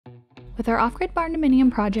With our off-grid barn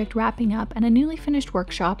dominium project wrapping up and a newly finished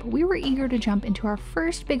workshop, we were eager to jump into our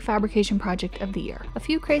first big fabrication project of the year. A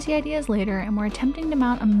few crazy ideas later, and we're attempting to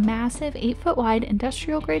mount a massive 8-foot wide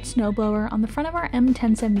industrial-grade snowblower on the front of our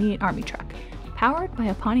M1078 Army truck, powered by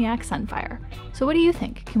a Pontiac Sunfire. So what do you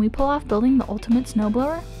think? Can we pull off building the ultimate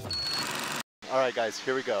snowblower? Alright guys,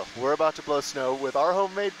 here we go. We're about to blow snow with our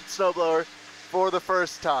homemade snowblower for the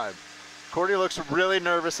first time. Courtney looks really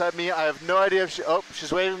nervous at me. I have no idea if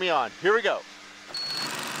she's waving me on. Here we go.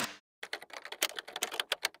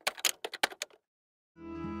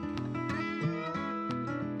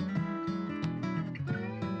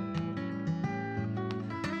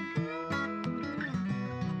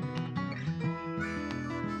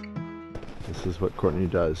 This is what Courtney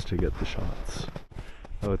does to get the shots.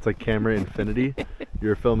 Oh, it's like camera infinity.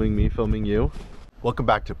 You're filming me, filming you. Welcome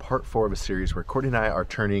back to part 4 of a series where Courtney and I are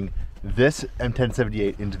turning this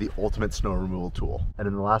M1078 into the ultimate snow removal tool. And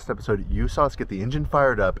in the last episode, you saw us get the engine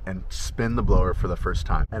fired up and spin the blower for the first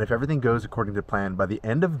time. And if everything goes according to plan, by the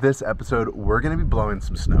end of this episode, we're gonna be blowing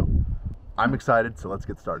some snow. I'm excited, so let's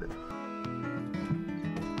get started.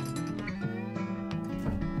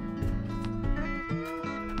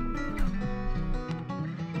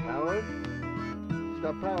 Power.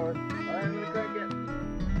 Stop power. All right, I'm gonna crank it.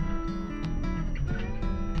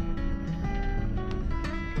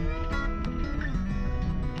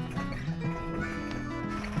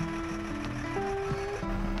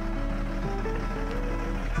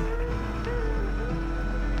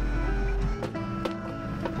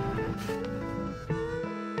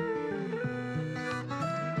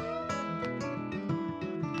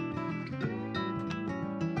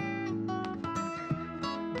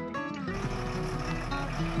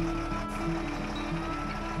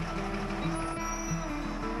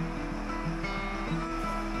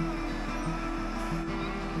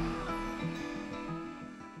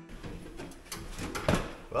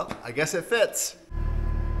 Well, I guess it fits.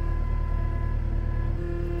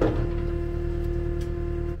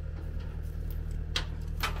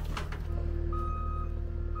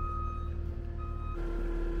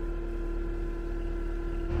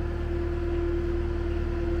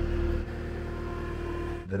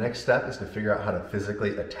 The next step is to figure out how to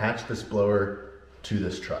physically attach this blower to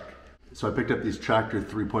this truck. So I picked up these tractor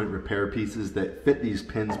 3-point repair pieces that fit these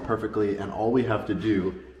pins perfectly, and all we have to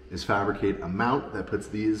do is fabricate a mount that puts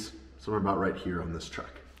these somewhere about right here on this truck.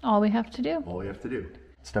 All we have to do. All we have to do.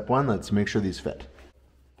 Step 1, let's make sure these fit.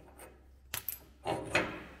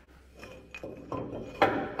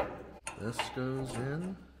 This goes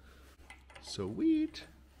in. Sweet.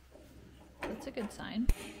 That's a good sign.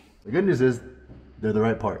 The good news is they're the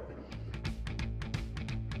right part.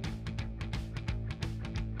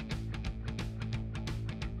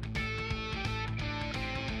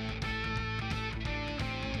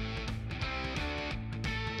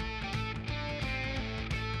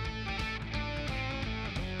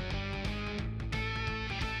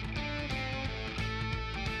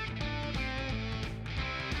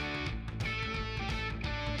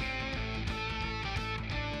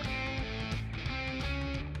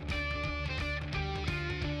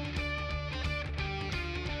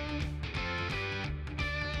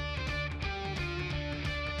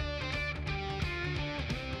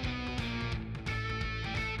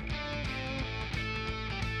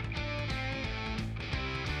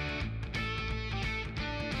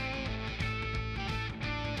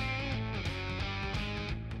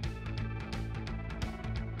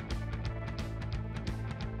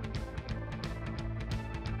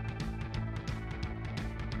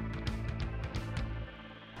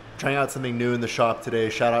 Trying out something new in the shop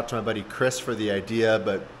today. Shout out to my buddy Chris for the idea,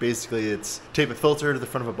 but basically it's tape a filter to the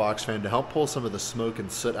front of a box fan to help pull some of the smoke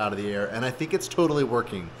and soot out of the air, and I think it's totally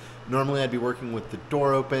working. Normally I'd be working with the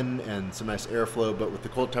door open and some nice airflow, but with the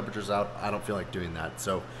cold temperatures out, I don't feel like doing that.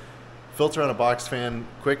 So filter on a box fan,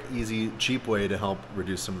 quick, easy, cheap way to help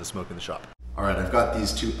reduce some of the smoke in the shop. All right, I've got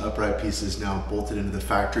these 2 upright pieces now bolted into the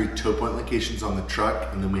factory toe point locations on the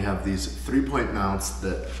truck, and then we have these 3-point mounts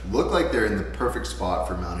that look like they're in the perfect spot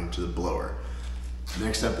for mounting to the blower. The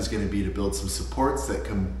next step is going to be to build some supports that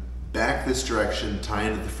come back this direction, tie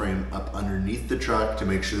into the frame up underneath the truck to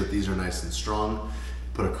make sure that these are nice and strong.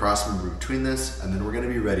 Put a cross member between this, and then we're going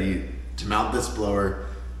to be ready to mount this blower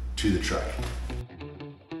to the truck.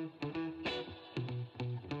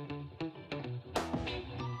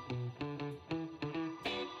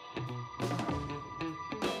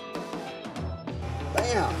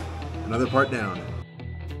 Bam! Another part down.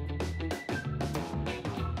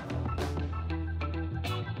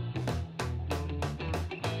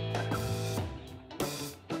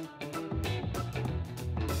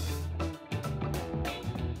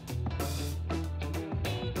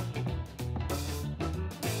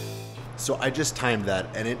 So I just timed that,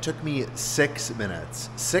 and it took me 6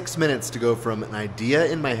 minutes. 6 minutes to go from an idea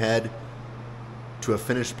in my head to a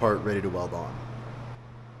finished part ready to weld on.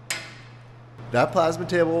 That plasma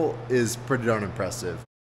table is pretty darn impressive.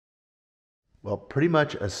 Well, pretty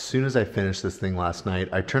much as soon as I finished this thing last night,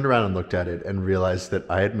 I turned around and looked at it and realized that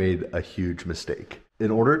I had made a huge mistake.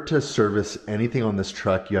 In order to service anything on this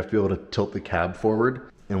truck, you have to be able to tilt the cab forward.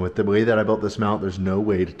 And with the way that I built this mount, there's no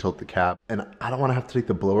way to tilt the cab. And I don't want to have to take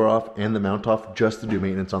the blower off and the mount off just to do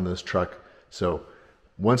maintenance on this truck. So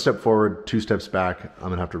 1 step forward, 2 steps back, I'm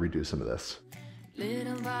gonna have to redo some of this.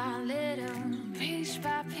 Little by little, piece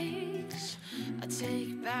by piece, I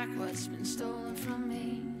take back what's been stolen from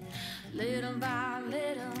me. Little by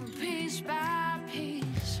little, piece by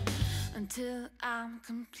piece, until I'm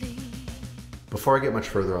complete. Before I get much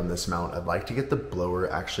further on this mount, I'd like to get the blower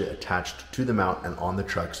actually attached to the mount and on the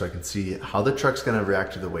truck so I can see how the truck's gonna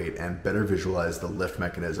react to the weight and better visualize the lift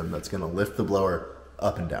mechanism that's gonna lift the blower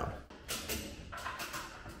up and down.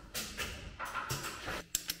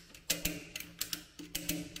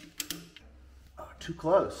 Oh, too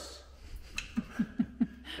close.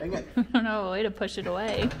 Dang it. I don't know a way to push it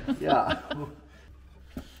away. Yeah.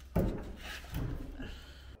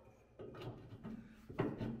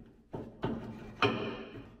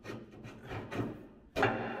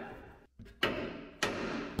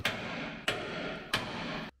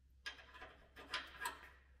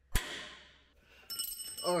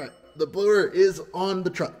 All right, the blower is on the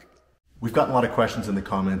truck. We've gotten a lot of questions in the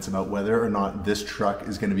comments about whether or not this truck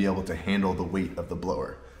is going to be able to handle the weight of the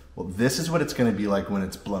blower. Well, this is what it's going to be like when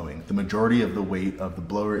it's blowing. The majority of the weight of the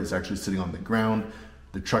blower is actually sitting on the ground.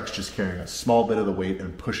 The truck's just carrying a small bit of the weight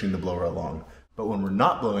and pushing the blower along. But when we're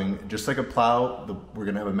not blowing, just like a plow, we're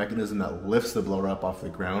going to have a mechanism that lifts the blower up off the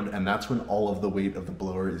ground, and that's when all of the weight of the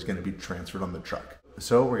blower is going to be transferred on the truck.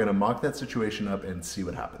 So we're going to mock that situation up and see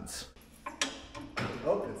what happens.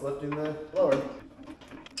 Oh, it's lifting the blower.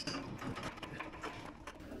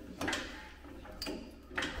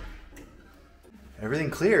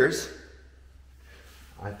 Everything clears.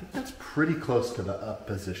 I think that's pretty close to the up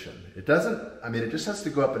position. It doesn't, I mean, it just has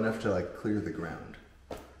to go up enough to like clear the ground.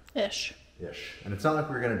 Ish. And it's not like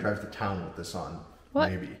we're gonna drive to town with this on,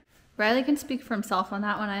 What? maybe. Riley can speak for himself on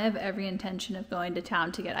that one. I have every intention of going to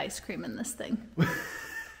town to get ice cream in this thing.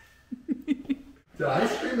 The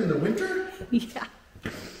ice cream in the winter? Yeah.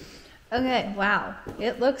 Okay, wow.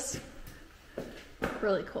 It looks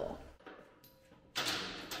really cool.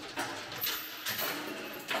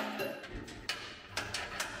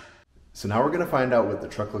 So now we're gonna find out what the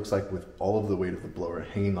truck looks like with all of the weight of the blower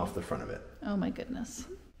hanging off the front of it. Oh my goodness.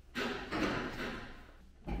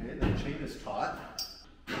 Okay, the chain is taut.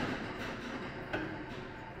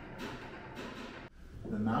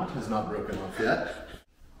 The mount has not broken off yet.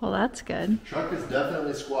 Well, that's good. Truck is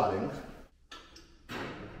definitely squatting.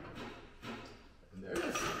 And there it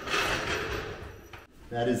is.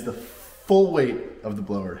 That is the full weight of the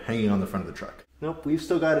blower hanging on the front of the truck. Nope, we've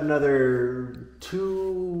still got another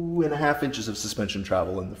 2.5 inches of suspension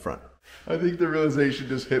travel in the front. I think the realization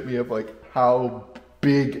just hit me of like how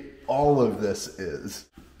big all of this is.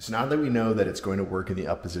 So now that we know that it's going to work in the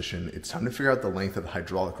up position, it's time to figure out the length of the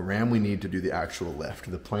hydraulic ram we need to do the actual lift.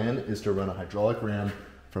 The plan is to run a hydraulic ram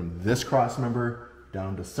from this cross member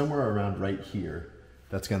down to somewhere around right here.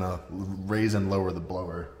 That's gonna raise and lower the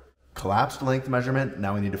blower. Collapsed length measurement,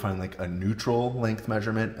 now we need to find like a neutral length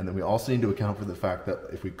measurement, and then we also need to account for the fact that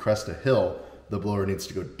if we crest a hill, the blower needs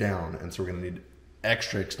to go down, and so we're gonna need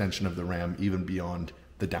extra extension of the ram even beyond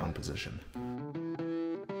the down position.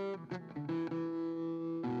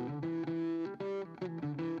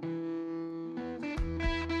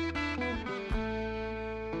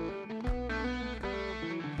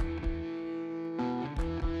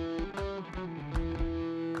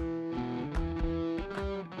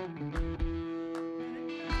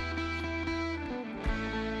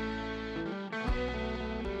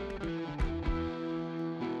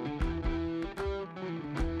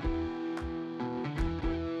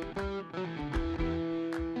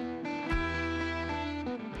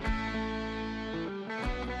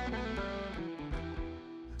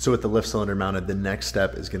 So with the lift cylinder mounted, the next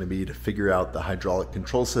step is going to be to figure out the hydraulic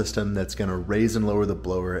control system that's going to raise and lower the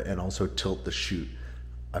blower and also tilt the chute.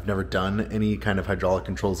 I've never done any kind of hydraulic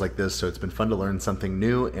controls like this, so it's been fun to learn something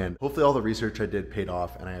new, and hopefully all the research I did paid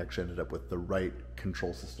off and I actually ended up with the right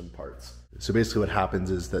control system parts. So basically what happens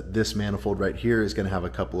is that this manifold right here is going to have a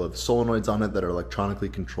couple of solenoids on it that are electronically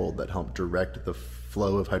controlled that help direct the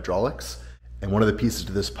flow of hydraulics. And one of the pieces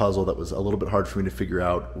to this puzzle that was a little bit hard for me to figure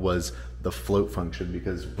out was the float function,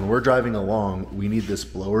 because when we're driving along, we need this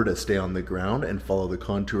blower to stay on the ground and follow the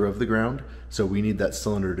contour of the ground. So we need that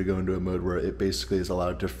cylinder to go into a mode where it basically is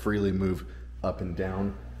allowed to freely move up and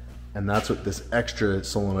down. And that's what this extra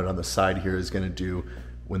solenoid on the side here is going to do.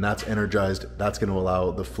 When that's energized, that's going to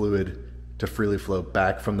allow the fluid to freely flow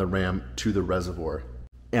back from the ram to the reservoir.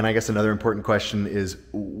 And I guess another important question is,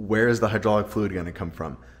 where is the hydraulic fluid going to come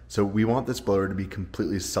from? So we want this blower to be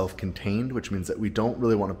completely self-contained, which means that we don't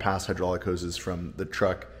really want to pass hydraulic hoses from the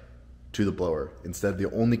truck to the blower. Instead,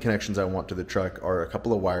 the only connections I want to the truck are a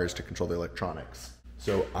couple of wires to control the electronics.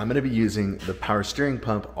 So I'm going to be using the power steering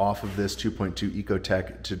pump off of this 2.2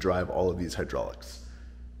 Ecotech to drive all of these hydraulics.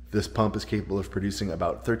 This pump is capable of producing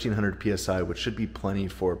about 1300 PSI, which should be plenty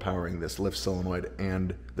for powering this lift solenoid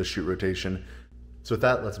and the chute rotation. So with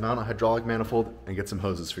that, let's mount a hydraulic manifold and get some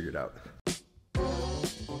hoses figured out.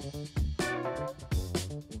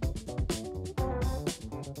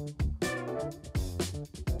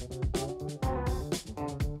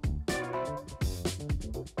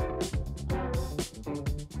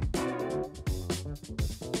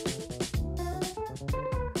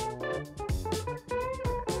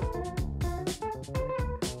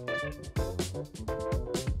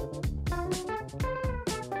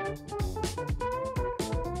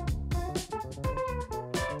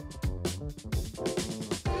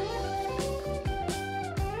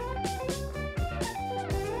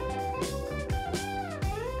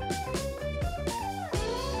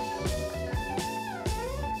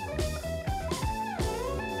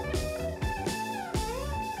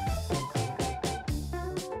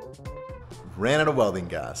 Ran out of welding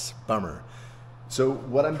gas, bummer. So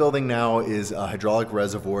what I'm building now is a hydraulic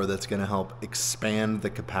reservoir that's going to help expand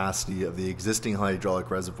the capacity of the existing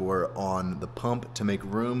hydraulic reservoir on the pump to make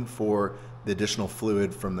room for the additional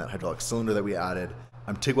fluid from that hydraulic cylinder that we added.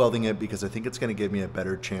 I'm TIG welding it because I think it's going to give me a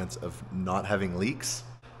better chance of not having leaks.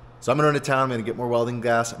 So I'm going to run to town, I'm going to get more welding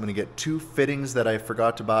gas, I'm going to get 2 fittings that I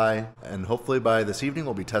forgot to buy, and hopefully by this evening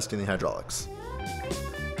we'll be testing the hydraulics.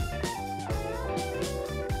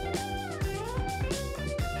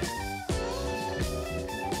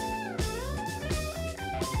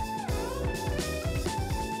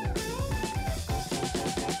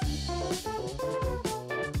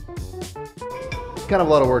 Kind of a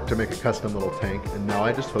lot of work to make a custom little tank, and now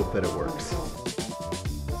I just hope that it works.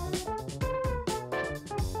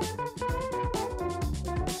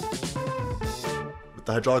 With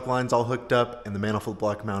the hydraulic lines all hooked up and the manifold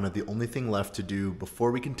block mounted, the only thing left to do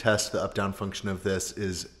before we can test the up-down function of this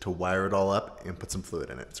is to wire it all up and put some fluid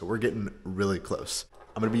in it. So we're getting really close.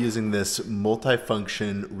 I'm going to be using this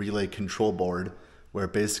multi-function relay control board, where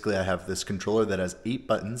basically I have this controller that has 8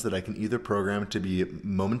 buttons that I can either program to be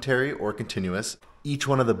momentary or continuous. Each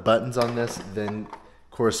one of the buttons on this then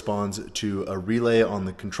corresponds to a relay on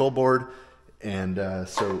the control board, and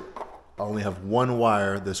so I'll only have one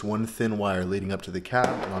wire, this one thin wire leading up to the cab,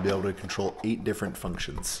 and I'll be able to control 8 different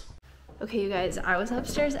functions. Okay, you guys, I was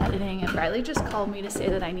upstairs editing and Riley just called me to say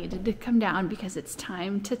that I needed to come down because it's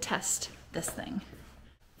time to test this thing.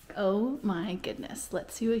 Oh my goodness,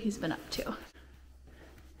 let's see what he's been up to.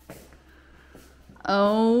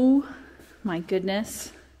 Oh my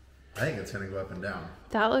goodness. I think it's gonna go up and down.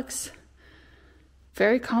 That looks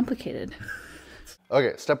very complicated.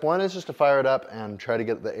 Okay, step 1 is just to fire it up and try to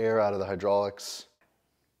get the air out of the hydraulics.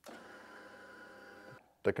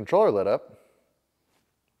 The controller lit up.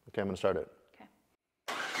 Okay, I'm gonna start it. Okay.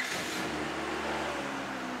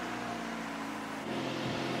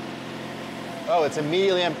 Oh, it's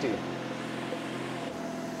immediately empty. Do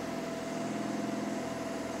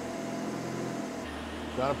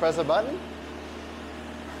you wanna press a button?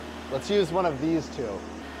 Let's use one of these 2.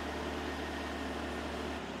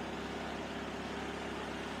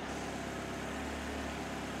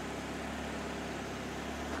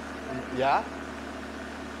 Yeah?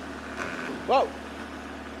 Whoa!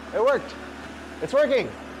 It worked! It's working!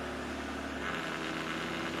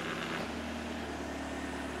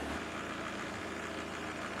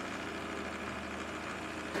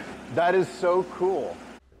 That is so cool.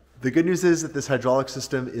 The good news is that this hydraulic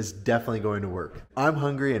system is definitely going to work. I'm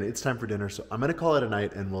hungry and it's time for dinner, so I'm gonna call it a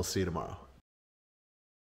night and we'll see you tomorrow.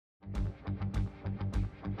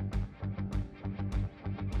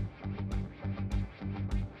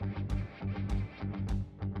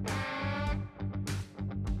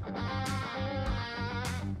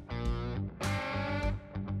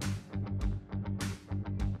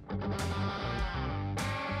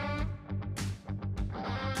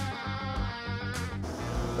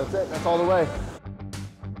 That's it, that's all the way.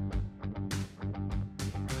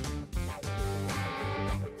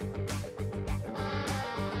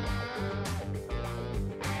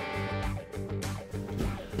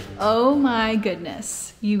 Oh my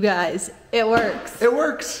goodness, you guys, it works. It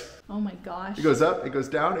works. Oh my gosh. It goes up, it goes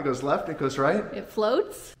down, it goes left, it goes right. It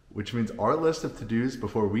floats. Which means our list of to-dos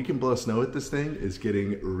before we can blow snow with this thing is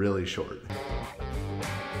getting really short.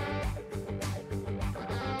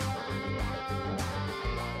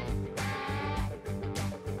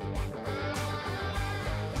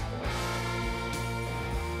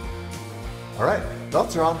 All right,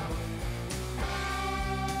 belts are on.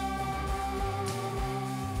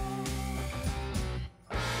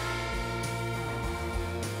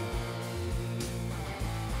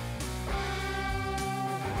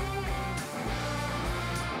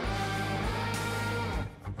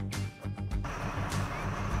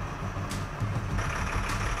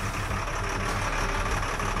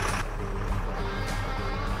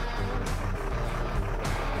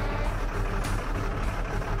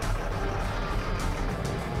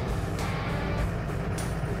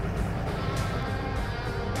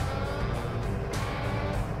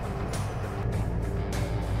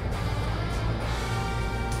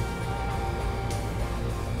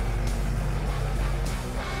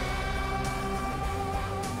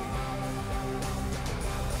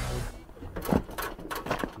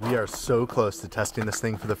 We are so close to testing this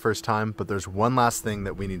thing for the first time, but there's one last thing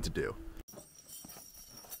that we need to do.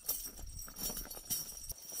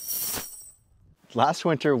 Last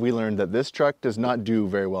winter, we learned that this truck does not do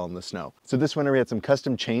very well in the snow. So this winter, we had some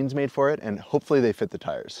custom chains made for it, and hopefully they fit the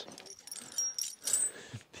tires.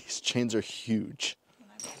 These chains are huge.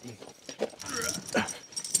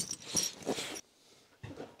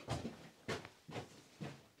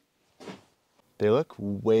 They look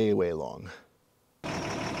way, way long.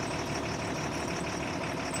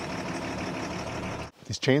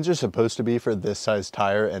 These chains are supposed to be for this size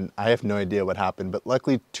tire, and I have no idea what happened, but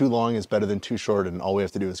luckily too long is better than too short, and all we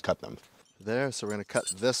have to do is cut them. There, so we're gonna cut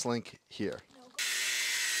this link here.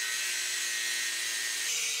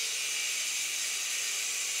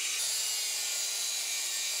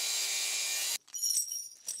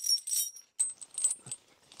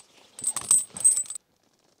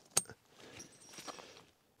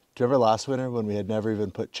 Do you remember last winter when we had never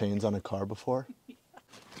even put chains on a car before?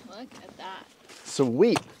 Look at that.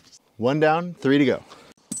 Sweet. One down, 3 to go.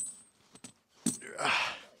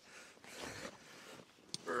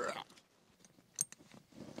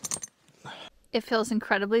 It feels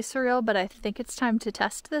incredibly surreal, but I think it's time to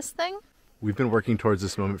test this thing. We've been working towards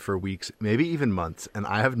this moment for weeks, maybe even months, and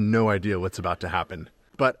I have no idea what's about to happen,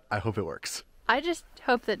 but I hope it works. I just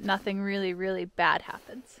hope that nothing really, really bad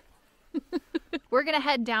happens. We're gonna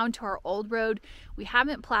head down to our old road. We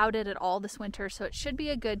haven't plowed it at all this winter, so it should be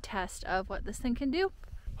a good test of what this thing can do.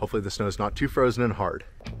 Hopefully the snow is not too frozen and hard.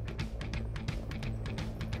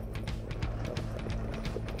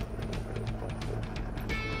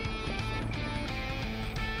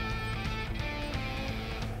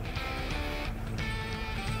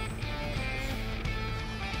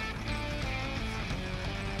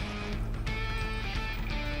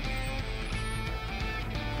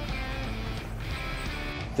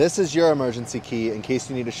 This is your emergency key in case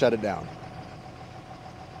you need to shut it down.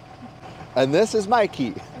 And this is my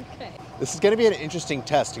key. Okay. This is gonna be an interesting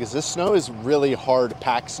test because this snow is really hard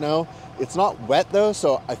packed snow. It's not wet though,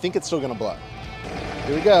 so I think it's still gonna blow.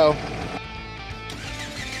 Here we go.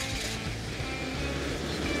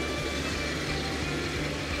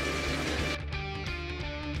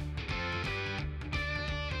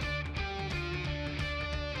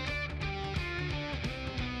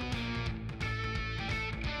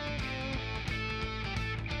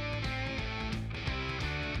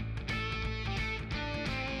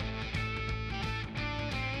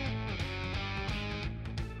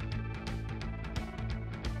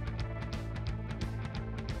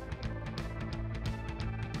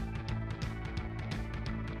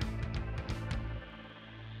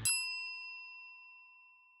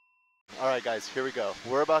 All right, guys, here we go.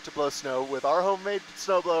 We're about to blow snow with our homemade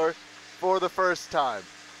snowblower for the first time.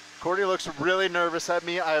 Courtney looks really nervous at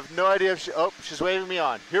me. I have no idea if she's waving me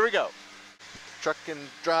on. Here we go. Truck and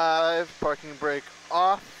drive, parking brake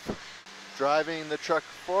off, driving the truck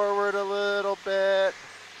forward a little bit.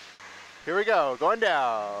 Here we go, going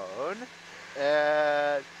down,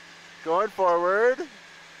 and going forward,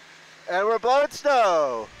 and we're blowing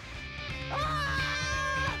snow.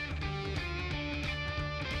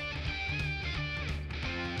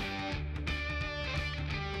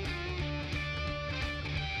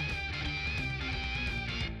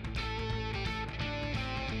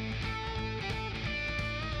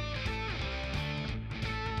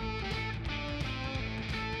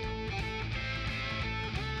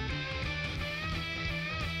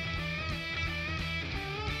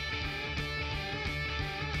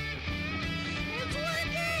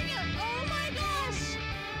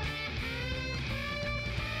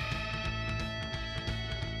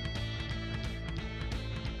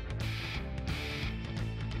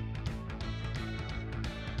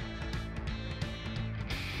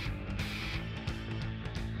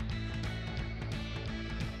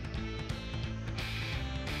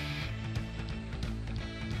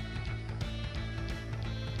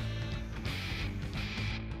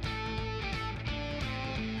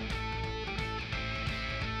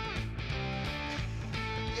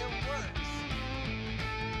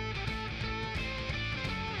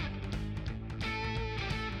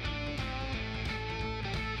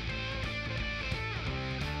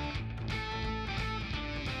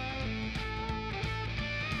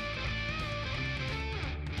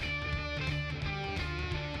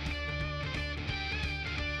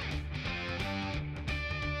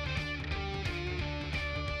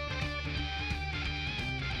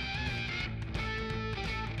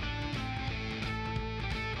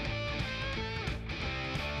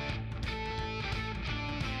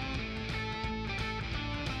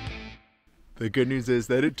 The good news is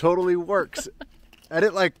that it totally works. And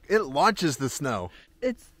it launches the snow.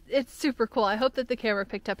 It's super cool. I hope that the camera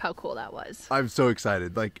picked up how cool that was. I'm so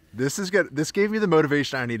excited. Like, this is good. This gave me the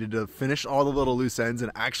motivation I needed to finish all the little loose ends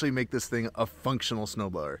and actually make this thing a functional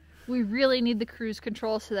snowblower. We really need the cruise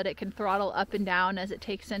control so that it can throttle up and down as it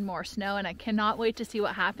takes in more snow, and I cannot wait to see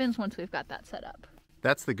what happens once we've got that set up.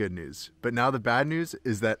 That's the good news. But now the bad news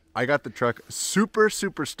is that I got the truck super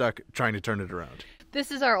stuck trying to turn it around. This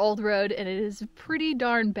is our old road and it is pretty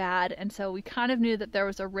darn bad, and so we kind of knew that there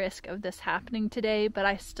was a risk of this happening today, but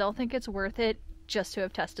I still think it's worth it just to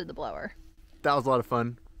have tested the blower. That was a lot of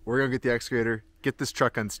fun. We're going to get the excavator, get this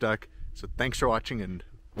truck unstuck. So thanks for watching, and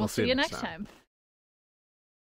we'll see you next time.